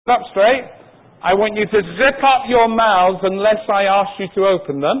up straight. I want you to zip up your mouths unless I ask you to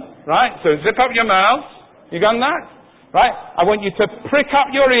open them. Right? So zip up your mouths. You got that? Right? I want you to prick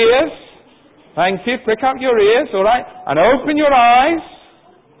up your ears. Thank you. Prick up your ears, all right? And open your eyes.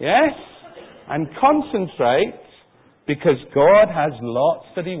 Yes? And concentrate, because God has lots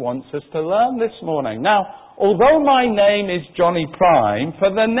that He wants us to learn this morning. Now, although my name is Johnny Prime, for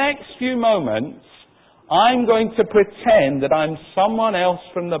the next few moments, I'm going to pretend that I'm someone else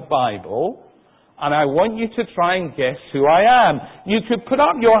from the Bible, and I want you to try and guess who I am. You could put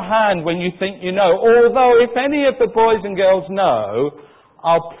up your hand when you think you know, although if any of the boys and girls know,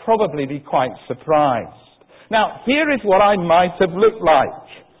 I'll probably be quite surprised. Now, here is what I might have looked like.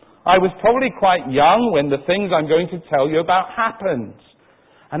 I was probably quite young when the things I'm going to tell you about happened.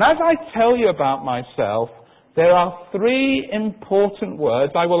 And as I tell you about myself, there are 3 important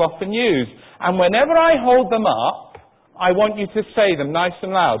words I will often use. And whenever I hold them up, I want you to say them nice and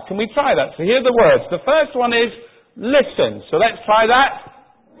loud. Can we try that? So here are the words. The first one is listen. So let's try that.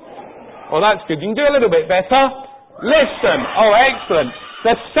 Oh, that's good. You can do a little bit better. Listen. Oh, excellent.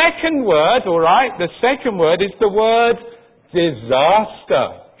 The second word, all right, the second word is the word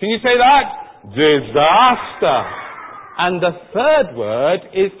disaster. Can you say that? Disaster. And the third word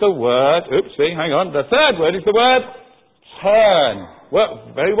is the word, the third word is the word turn.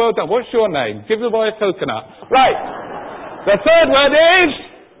 Well, very well done. What's your name? Give the boy a coconut. Right. The third word is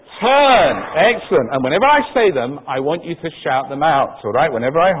turn. Excellent. And whenever I say them, I want you to shout them out, all right,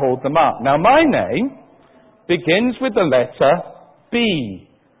 whenever I hold them up. Now, my name begins with the letter B,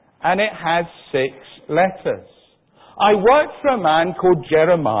 and it has 6 letters. I worked for a man called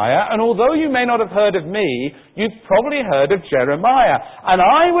Jeremiah, and although you may not have heard of me, you've probably heard of Jeremiah. And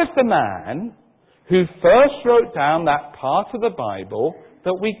I was the man who first wrote down that part of the Bible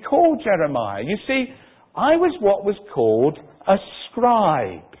that we call Jeremiah. You see, I was what was called a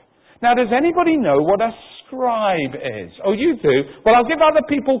scribe. Now, does anybody know what a scribe is? Oh, you do? Well, I'll give other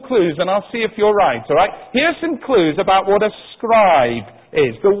people clues and I'll see if you're right, all right? Here's some clues about what a scribe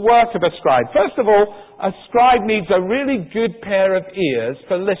is, the work of a scribe. First of all, a scribe needs a really good pair of ears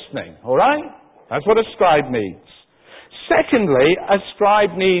for listening, all right? That's what a scribe needs. Secondly, a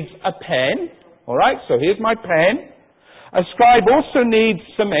scribe needs a pen, all right? So here's my pen. A scribe also needs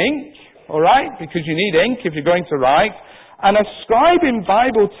some ink, all right? Because you need ink if you're going to write. And a scribe in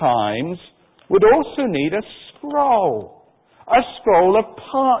Bible times would also need a scroll of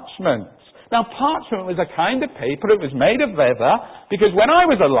parchment. Now, parchment was a kind of paper. It was made of leather, because when I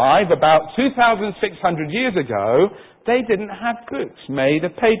was alive about 2,600 years ago, they didn't have books made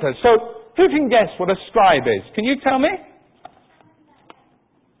of paper. So, who can guess what a scribe is? Can you tell me?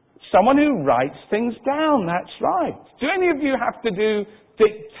 Someone who writes things down, that's right. Do any of you have to do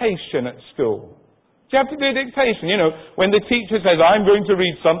dictation at school? Do you have to do dictation? You know, when the teacher says, I'm going to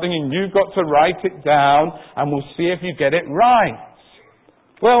read something and you've got to write it down and we'll see if you get it right.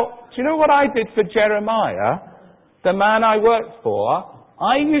 Well, do you know what I did for Jeremiah, the man I worked for?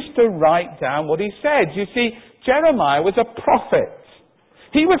 I used to write down what he said. You see, Jeremiah was a prophet.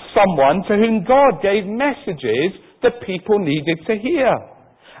 He was someone to whom God gave messages that people needed to hear.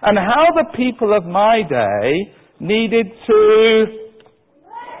 And how the people of my day needed to...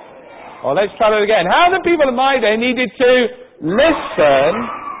 Oh, let's try that again. How the people of my day needed to listen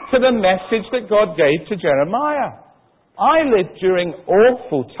to the message that God gave to Jeremiah. I lived during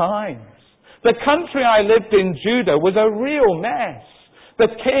awful times. The country I lived in, Judah, was a real mess. The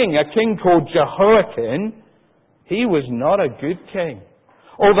king, a king called Jehoiakim, he was not a good king.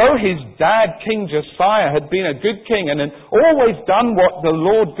 Although his dad, King Josiah, had been a good king and had always done what the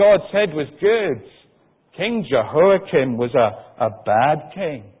Lord God said was good, King Jehoiakim was a bad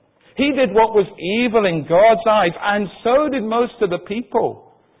king. He did what was evil in God's eyes, and so did most of the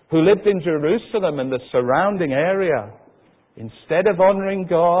people who lived in Jerusalem and the surrounding area. Instead of honoring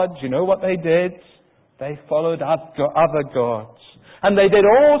God, you know what they did? They followed other gods. And they did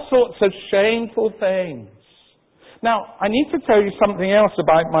all sorts of shameful things. Now, I need to tell you something else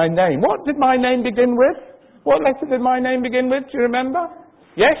about my name. What did my name begin with? What letter did my name begin with? Do you remember?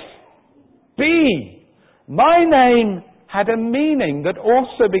 Yes? B. My name had a meaning that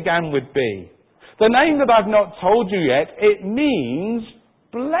also began with B. The name that I've not told you yet, it means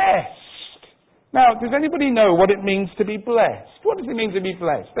blessed. Now, does anybody know what it means to be blessed? What does it mean to be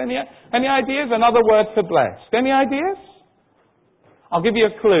blessed? Any ideas? Another word for blessed. Any ideas? I'll give you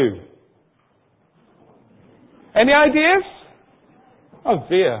a clue. Any ideas? Oh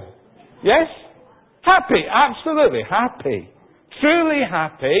dear. Yes? Happy. Absolutely happy. Truly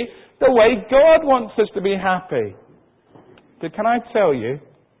happy. The way God wants us to be happy. But can I tell you,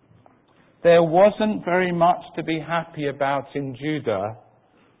 there wasn't very much to be happy about in Judah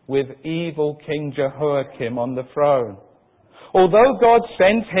with evil King Jehoiakim on the throne. Although God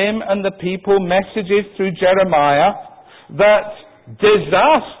sent him and the people messages through Jeremiah that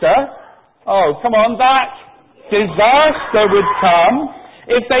disaster, that disaster would come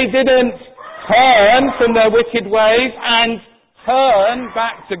if they didn't turn from their wicked ways and turn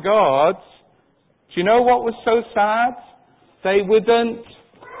back to God. Do you know what was so sad? They wouldn't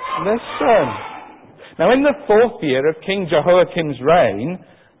listen. Now, in the 4th year of King Jehoiakim's reign,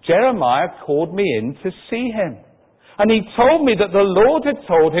 Jeremiah called me in to see him. And he told me that the Lord had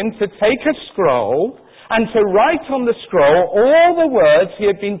told him to take a scroll and to write on the scroll all the words he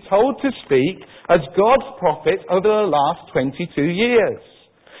had been told to speak as God's prophet over the last 22 years.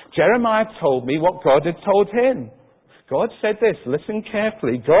 Jeremiah told me what God had told him. God said this, listen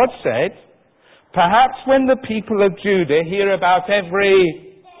carefully. God said, perhaps when the people of Judah hear about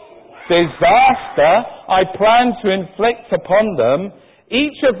every disaster I plan to inflict upon them,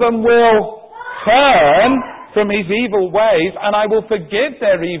 each of them will turn from his evil ways, and I will forgive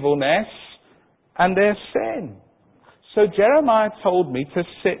their evilness and their sin. So Jeremiah told me to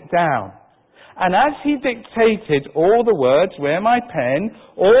sit down. And as he dictated all the words, where my pen,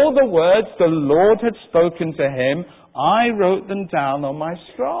 all the words the Lord had spoken to him, I wrote them down on my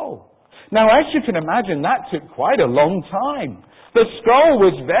scroll. Now, as you can imagine, that took quite a long time. The scroll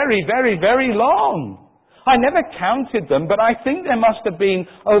was very, very, very long. I never counted them, but I think there must have been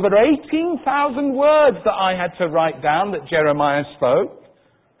over 18,000 words that I had to write down that Jeremiah spoke.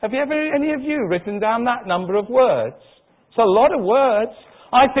 Have any of you written down that number of words? It's a lot of words.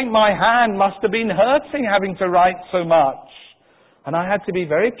 I think my hand must have been hurting having to write so much. And I had to be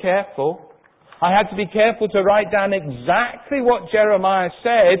very careful. I had to be careful to write down exactly what Jeremiah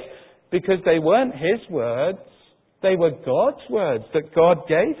said, because they weren't his words. They were God's words that God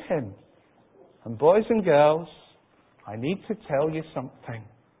gave him. And boys and girls, I need to tell you something.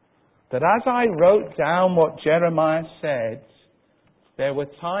 That as I wrote down what Jeremiah said, there were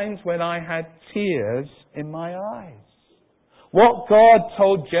times when I had tears in my eyes. What God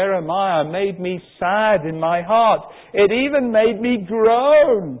told Jeremiah made me sad in my heart. It even made me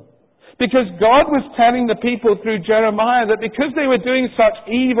groan. Because God was telling the people through Jeremiah that because they were doing such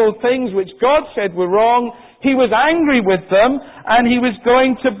evil things which God said were wrong, He was angry with them and He was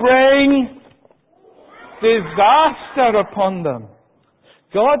going to bring disaster upon them.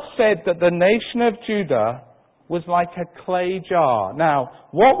 God said that the nation of Judah was like a clay jar. Now,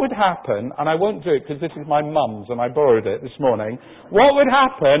 what would happen, and I won't do it because this is my mum's and I borrowed it this morning. What would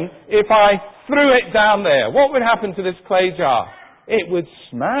happen if I threw it down there? What would happen to this clay jar? It would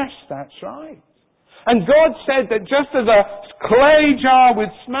smash, that's right. And God said that just as a clay jar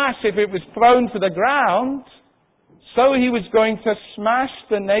would smash if it was thrown to the ground, so He was going to smash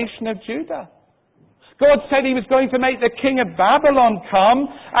the nation of Judah. God said He was going to make the king of Babylon come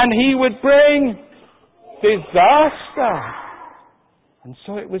and he would bring disaster. And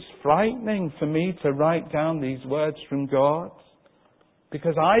so it was frightening for me to write down these words from God,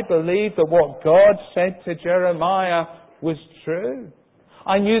 because I believed that what God said to Jeremiah was true.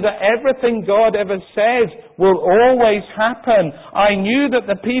 I knew that everything God ever said will always happen. I knew that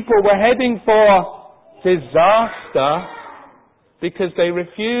the people were heading for disaster because they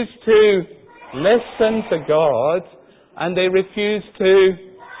refused to listen to God and they refused to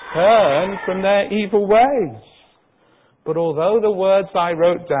turn from their evil ways. But although the words I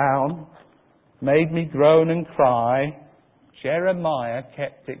wrote down made me groan and cry, Jeremiah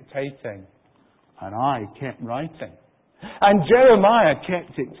kept dictating and I kept writing. And Jeremiah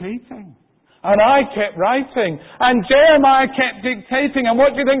kept dictating and I kept writing. And Jeremiah kept dictating, and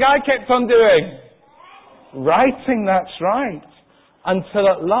what do you think I kept on doing? Writing, that's right. Until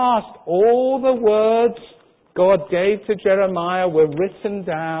at last all the words God gave to Jeremiah were written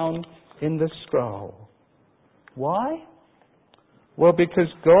down in the scroll. Why? Well, because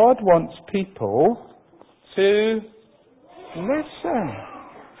God wants people to listen.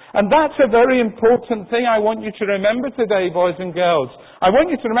 And that's a very important thing I want you to remember today, boys and girls. I want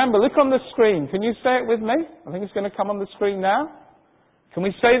you to remember, look on the screen. Can you say it with me? I think it's going to come on the screen now. Can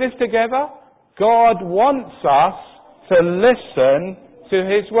we say this together? God wants us to listen to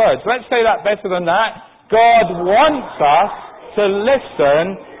His words. Let's say that better than that. God wants us to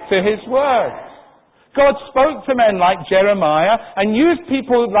listen to His words. God spoke to men like Jeremiah and used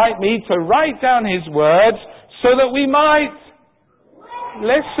people like me to write down His words so that we might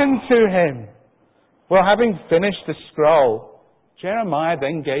listen to Him. Well, having finished the scroll, Jeremiah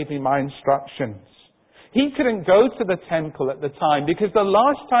then gave me my instructions. He couldn't go to the temple at the time because the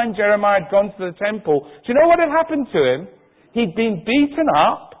last time Jeremiah had gone to the temple, do you know what had happened to him? He'd been beaten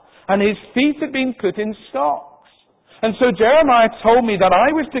up and his feet had been put in stocks. And so Jeremiah told me that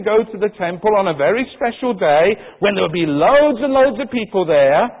I was to go to the temple on a very special day when there would be loads and loads of people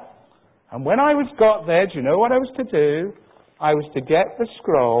there. And when I got there, do you know what I was to do? I was to get the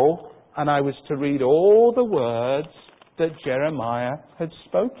scroll and I was to read all the words that Jeremiah had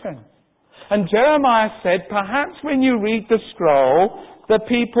spoken. And Jeremiah said, perhaps when you read the scroll, the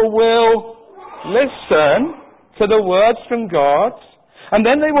people will listen to the words from God, and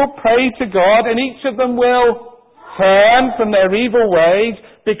then they will pray to God, and each of them will turn from their evil ways,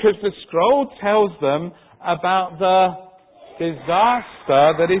 because the scroll tells them about the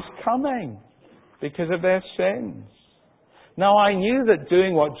disaster that is coming because of their sins. Now, I knew that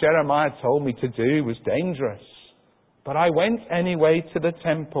doing what Jeremiah told me to do was dangerous, but I went anyway to the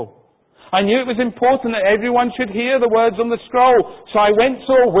temple. I knew it was important that everyone should hear the words on the scroll. So I went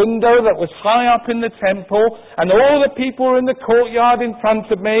to a window that was high up in the temple, and all the people were in the courtyard in front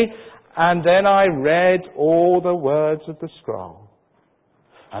of me, and then I read all the words of the scroll.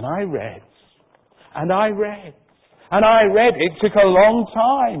 And I read, and I read, and I read. It took a long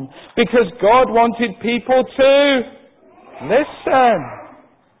time, because God wanted people to listen.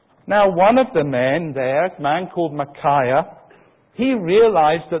 Now, one of the men there, a man called Micaiah, he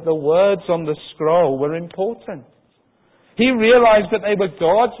realized that the words on the scroll were important. He realized that they were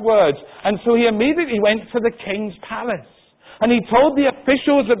God's words. And so he immediately went to the king's palace. And he told the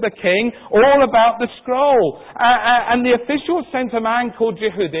officials of the king all about the scroll. And the officials sent a man called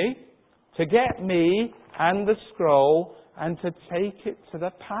Jehudi to get me and the scroll and to take it to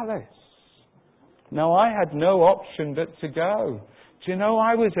the palace. Now, I had no option but to go. Do you know,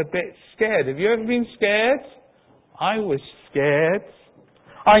 I was a bit scared. Have you ever been scared? I was scared.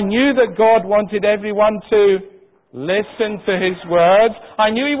 I knew that God wanted everyone to listen to His words. I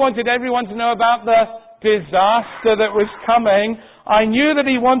knew He wanted everyone to know about the disaster that was coming. I knew that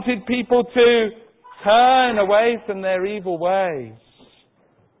He wanted people to turn away from their evil ways.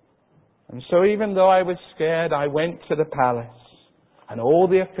 And so even though I was scared, I went to the palace. And all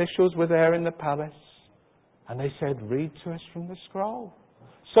the officials were there in the palace. And they said, read to us from the scroll.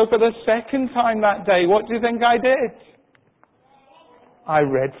 So for the second time that day, what do you think I did? I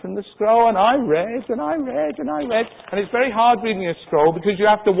read from the scroll, and I read, and I read, and I read. And it's very hard reading a scroll because you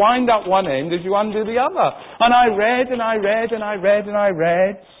have to wind up one end as you undo the other. And I read, and I read, and I read, and I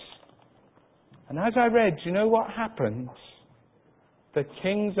read. And as I read, do you know what happened? The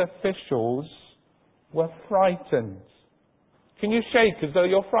king's officials were frightened. Can you shake as though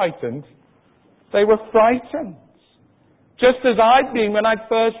you're frightened? They were frightened. Just as I'd been when I'd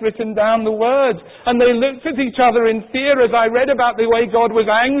first written down the words. And they looked at each other in fear as I read about the way God was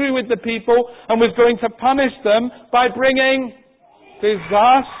angry with the people and was going to punish them by bringing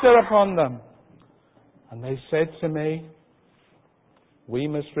disaster upon them. And they said to me, we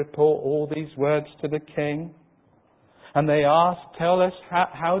must report all these words to the king. And they asked, tell us,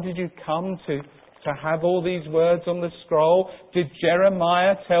 how did you come to have all these words on the scroll? Did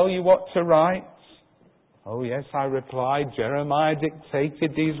Jeremiah tell you what to write? Oh yes, I replied, Jeremiah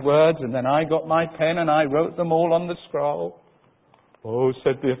dictated these words, and then I got my pen and I wrote them all on the scroll. Oh,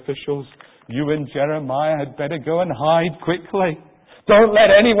 said the officials, you and Jeremiah had better go and hide quickly. Don't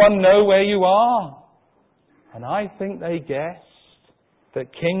let anyone know where you are. And I think they guessed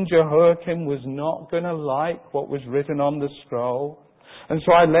that King Jehoiakim was not going to like what was written on the scroll. And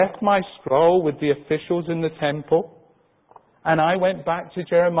so I left my scroll with the officials in the temple, and I went back to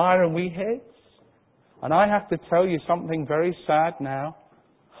Jeremiah and we hid. And I have to tell you something very sad now.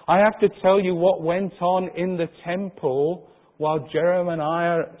 I have to tell you what went on in the temple while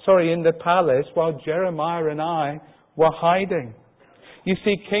in the palace while Jeremiah and I were hiding. You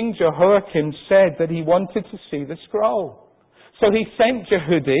see, King Jehoiakim said that he wanted to see the scroll. So he sent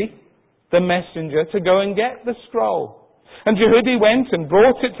Jehudi, the messenger, to go and get the scroll. And Jehudi went and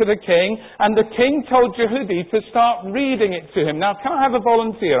brought it to the king, and the king told Jehudi to start reading it to him. Now, can I have a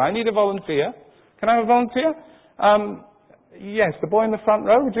volunteer? I need a volunteer. Can I have a volunteer? Yes, the boy in the front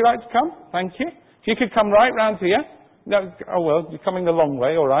row. Would you like to come? Thank you. If you could come right round here. No, oh, well, you're coming the long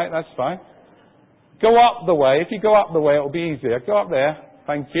way. All right, that's fine. Go up the way. If you go up the way, it'll be easier. Go up there.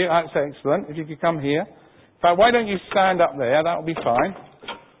 Thank you. That's excellent. If you could come here. In fact, why don't you stand up there? That'll be fine.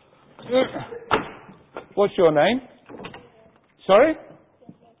 What's your name? Sorry?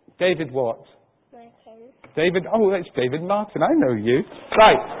 David what? David, oh, that's David Martin. I know you.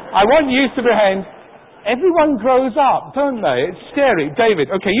 Right. I want you to pretend. Everyone grows up, don't they? It's scary.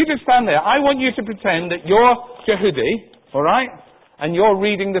 David, okay, you just stand there. I want you to pretend that you're Jehudi, all right? And you're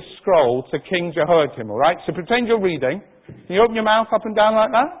reading the scroll to King Jehoiakim, all right? So pretend you're reading. Can you open your mouth up and down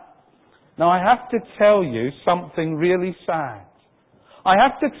like that? Now, I have to tell you something really sad. I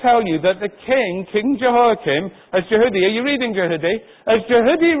have to tell you that the King Jehoiakim, as Jehudi, are you reading Jehudi? As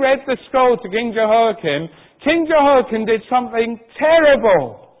Jehudi read the scroll to King Jehoiakim did something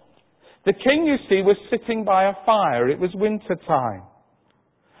terrible. The king, you see, was sitting by a fire. It was winter time.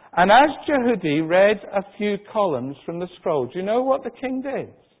 And as Jehudi read a few columns from the scroll, do you know what the king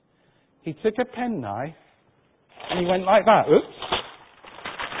did? He took a penknife and he went like that. Oops.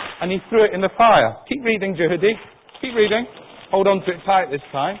 And he threw it in the fire. Keep reading, Jehudi. Keep reading. Hold on to it tight this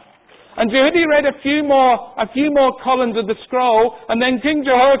time. And Jehudi read a few more columns of the scroll, and then King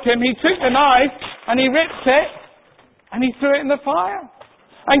Jehoiakim, he took the knife and he ripped it and he threw it in the fire.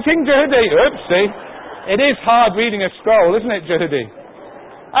 And King Jehudi, oopsie, it is hard reading a scroll, isn't it, Jehudi?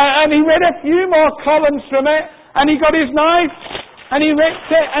 And he read a few more columns from it, and he got his knife and he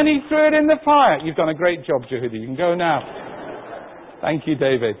ripped it and he threw it in the fire. You've done a great job, Jehudi. You can go now. Thank you,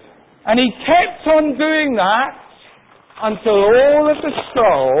 David. And he kept on doing that until all of the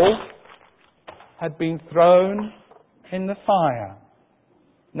scroll had been thrown in the fire.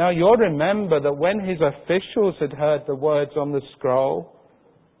 Now you'll remember that when his officials had heard the words on the scroll,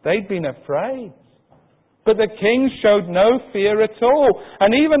 they'd been afraid. But the king showed no fear at all.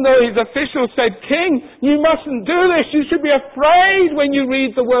 And even though his officials said, "King, you mustn't do this. You should be afraid when you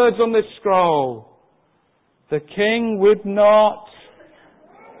read the words on this scroll," the king would not.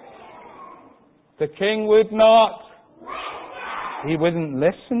 The king would not. He wouldn't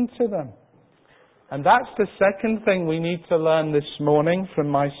listen to them. And that's the second thing we need to learn this morning from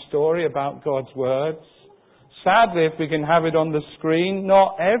my story about God's words. Sadly, if we can have it on the screen,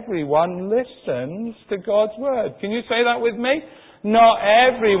 not everyone listens to God's word. Can you say that with me? Not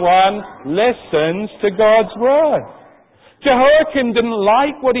everyone listens to God's word. Jehoiakim didn't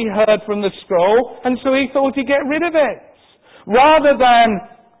like what he heard from the scroll, and so he thought he'd get rid of it. Rather than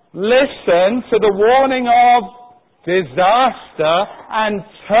listen to the warning of disaster and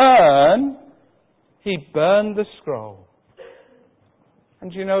turn, he burned the scroll.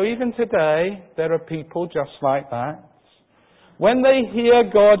 And you know, even today, there are people just like that. When they hear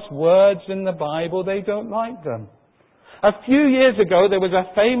God's words in the Bible, they don't like them. A few years ago, there was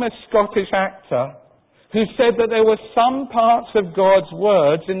a famous Scottish actor who said that there were some parts of God's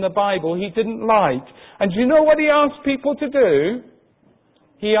words in the Bible he didn't like. And do you know what he asked people to do?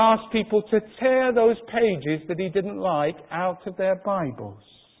 He asked people to tear those pages that he didn't like out of their Bibles.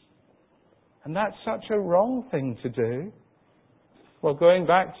 And that's such a wrong thing to do. Well, going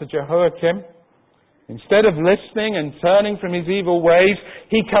back to Jehoiakim, instead of listening and turning from his evil ways,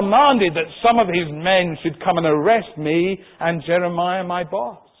 he commanded that some of his men should come and arrest me and Jeremiah, my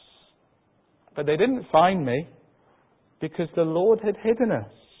boss. But they didn't find me because the Lord had hidden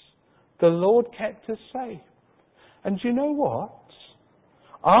us. The Lord kept us safe. And do you know what?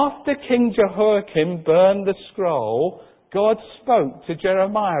 After King Jehoiakim burned the scroll, God spoke to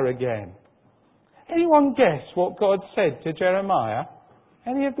Jeremiah again. Anyone guess what God said to Jeremiah?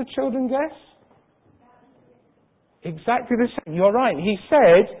 Any of the children guess? Exactly the same. You're right. He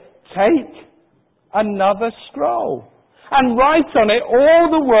said, take another scroll and write on it all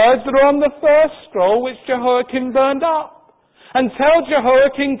the words that are on the first scroll which Jehoiakim burned up. And tell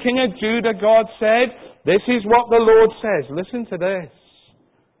Jehoiakim, king of Judah, God said, this is what the Lord says. Listen to this.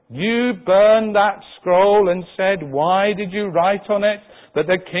 You burned that scroll and said, why did you write on it that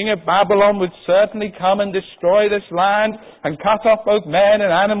the king of Babylon would certainly come and destroy this land and cut off both men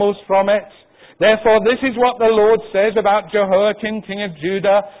and animals from it? Therefore, this is what the Lord says about Jehoiakim, king of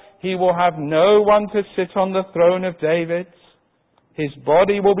Judah. He will have no one to sit on the throne of David. His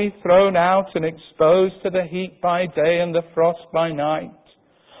body will be thrown out and exposed to the heat by day and the frost by night.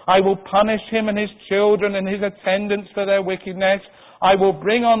 I will punish him and his children and his attendants for their wickedness. I will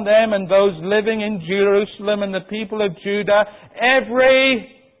bring on them and those living in Jerusalem and the people of Judah every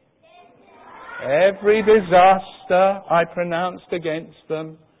disaster I pronounced against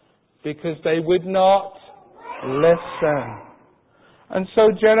them, because they would not listen. And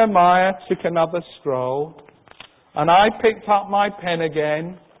so Jeremiah took another scroll, and I picked up my pen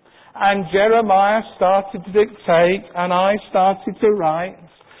again, and Jeremiah started to dictate, and I started to write.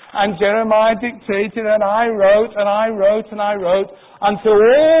 And Jeremiah dictated, and I wrote, and I wrote, and I wrote, until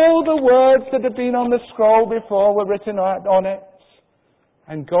all the words that had been on the scroll before were written on it.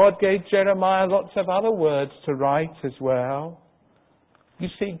 And God gave Jeremiah lots of other words to write as well. You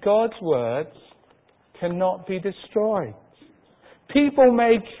see, God's words cannot be destroyed. People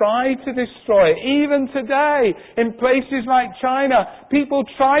may try to destroy it. Even today, in places like China, people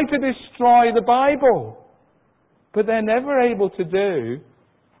try to destroy the Bible. But they're never able to do,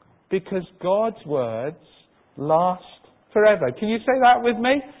 because God's words last forever. Can you say that with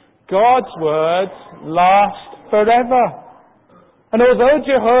me? God's words last forever. And although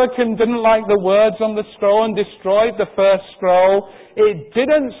Jehoiakim didn't like the words on the scroll and destroyed the first scroll, it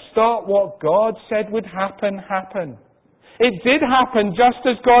didn't stop what God said would happen. It did happen just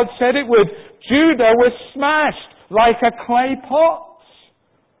as God said it would. Judah was smashed like a clay pot.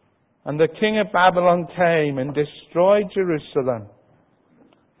 And the king of Babylon came and destroyed Jerusalem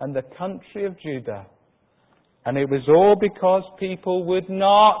and the country of Judah. And it was all because people would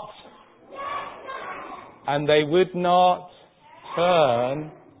not, and they would not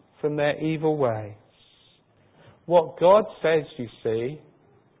turn from their evil ways. What God says, you see,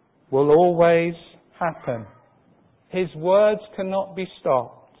 will always happen. His words cannot be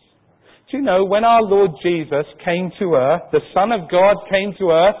stopped. Do you know, when our Lord Jesus came to earth, the Son of God came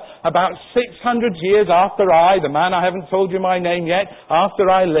to earth about 600 years after the man I haven't told you my name yet, after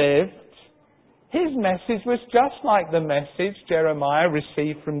I lived, his message was just like the message Jeremiah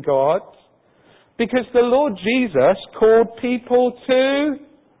received from God. Because the Lord Jesus called people to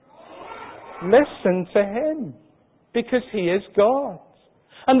listen to Him. Because He is God.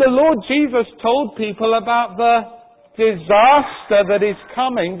 And the Lord Jesus told people about the disaster that is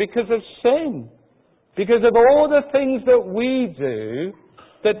coming because of sin. Because of all the things that we do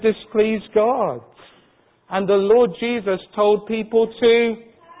that displease God. And the Lord Jesus told people to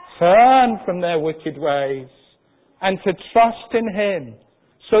turn from their wicked ways and to trust in Him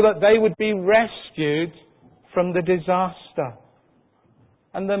so that they would be rescued from the disaster.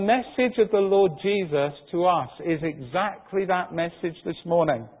 And the message of the Lord Jesus to us is exactly that message this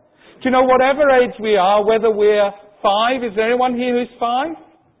morning. Do you know, whatever age we are, whether we're 5, is there anyone here who's 5?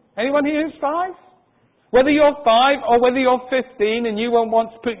 Anyone here who's 5? Whether you're 5 or whether you're 15 and you won't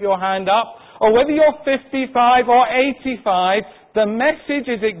want to put your hand up, or whether you're 55 or 85, the message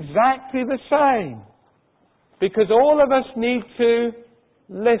is exactly the same. Because all of us need to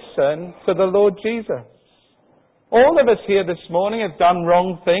listen to the Lord Jesus. All of us here this morning have done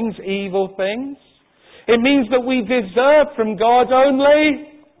wrong things, evil things. It means that we deserve from God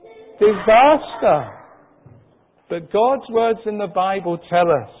only disaster. But God's words in the Bible tell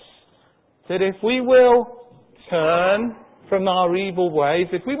us that if we will turn from our evil ways,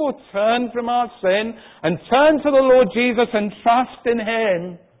 if we will turn from our sin and turn to the Lord Jesus and trust in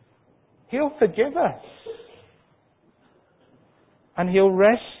Him, He'll forgive us. And He'll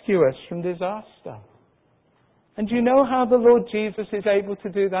rescue us from disaster. And do you know how the Lord Jesus is able to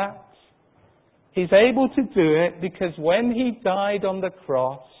do that? He's able to do it because when He died on the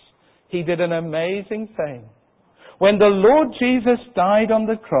cross, He did an amazing thing. When the Lord Jesus died on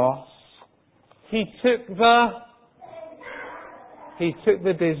the cross, He took the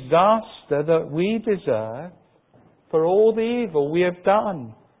disaster that we deserve for all the evil we have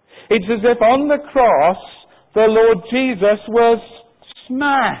done. It's as if on the cross, the Lord Jesus was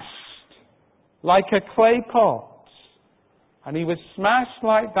smashed like a clay pot. And He was smashed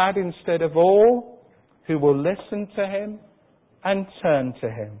like that instead of all who will listen to Him and turn to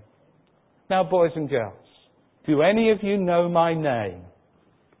Him. Now, boys and girls, do any of you know my name?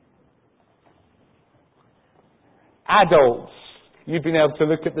 Adults, you've been able to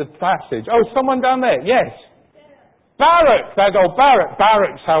look at the passage. Oh, someone down there, yes. Barak, that's old Barak.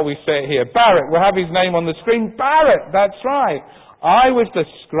 Barak's how we say it here. Barak, we'll have his name on the screen. Barak, that's right. I was the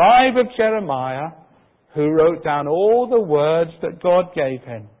scribe of Jeremiah who wrote down all the words that God gave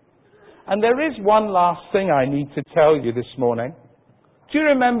him. And there is one last thing I need to tell you this morning. Do you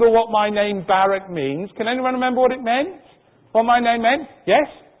remember what my name Barak means? Can anyone remember what it meant? What my name meant? Yes?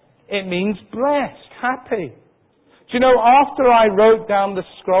 It means blessed, happy. Do you know, after I wrote down the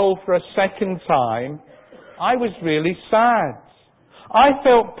scroll for a second time, I was really sad. I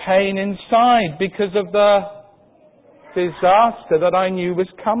felt pain inside because of the disaster that I knew was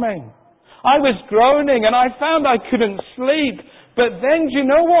coming. I was groaning and I found I couldn't sleep. But then, do you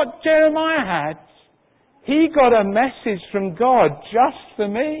know what Jeremiah had? He got a message from God just for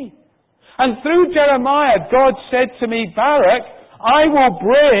me. And through Jeremiah, God said to me, Barak, I will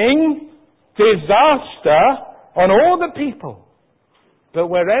bring disaster on all the people. But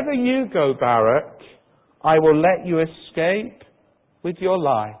wherever you go, Barak, I will let you escape with your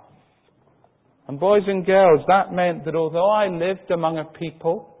life. And boys and girls, that meant that although I lived among a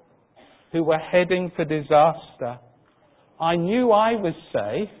people who were heading for disaster, I knew I was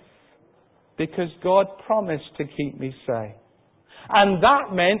safe because God promised to keep me safe. And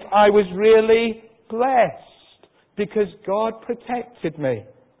that meant I was really blessed because God protected me.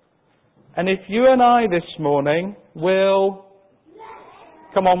 And if you and I this morning will,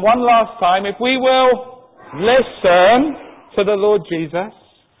 come on, one last time, if we will listen to the Lord Jesus,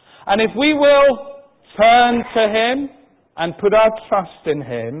 and if we will turn to Him and put our trust in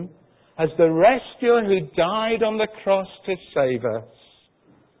Him, as the rescuer who died on the cross to save us,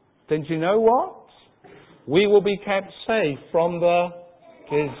 then do you know what? We will be kept safe from the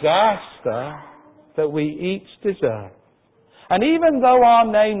disaster that we each deserve. And even though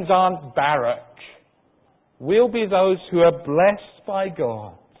our names aren't Barak, we'll be those who are blessed by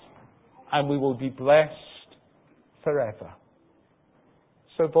God, and we will be blessed forever.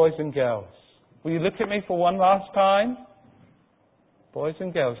 So boys and girls, will you look at me for one last time? Boys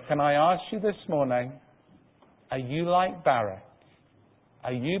and girls, can I ask you this morning, are you like Barak?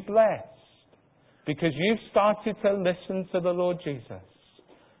 Are you blessed? Because you've started to listen to the Lord Jesus.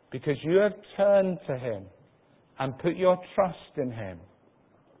 Because you have turned to Him and put your trust in Him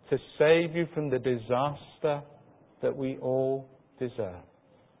to save you from the disaster that we all deserve.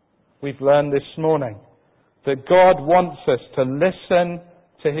 We've learned this morning that God wants us to listen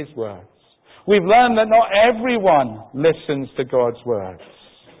to His words. We've learned that not everyone listens to God's words.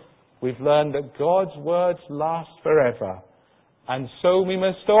 We've learned that God's words last forever. And so we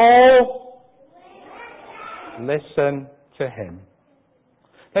must all listen to Him.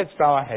 Let's bow our heads.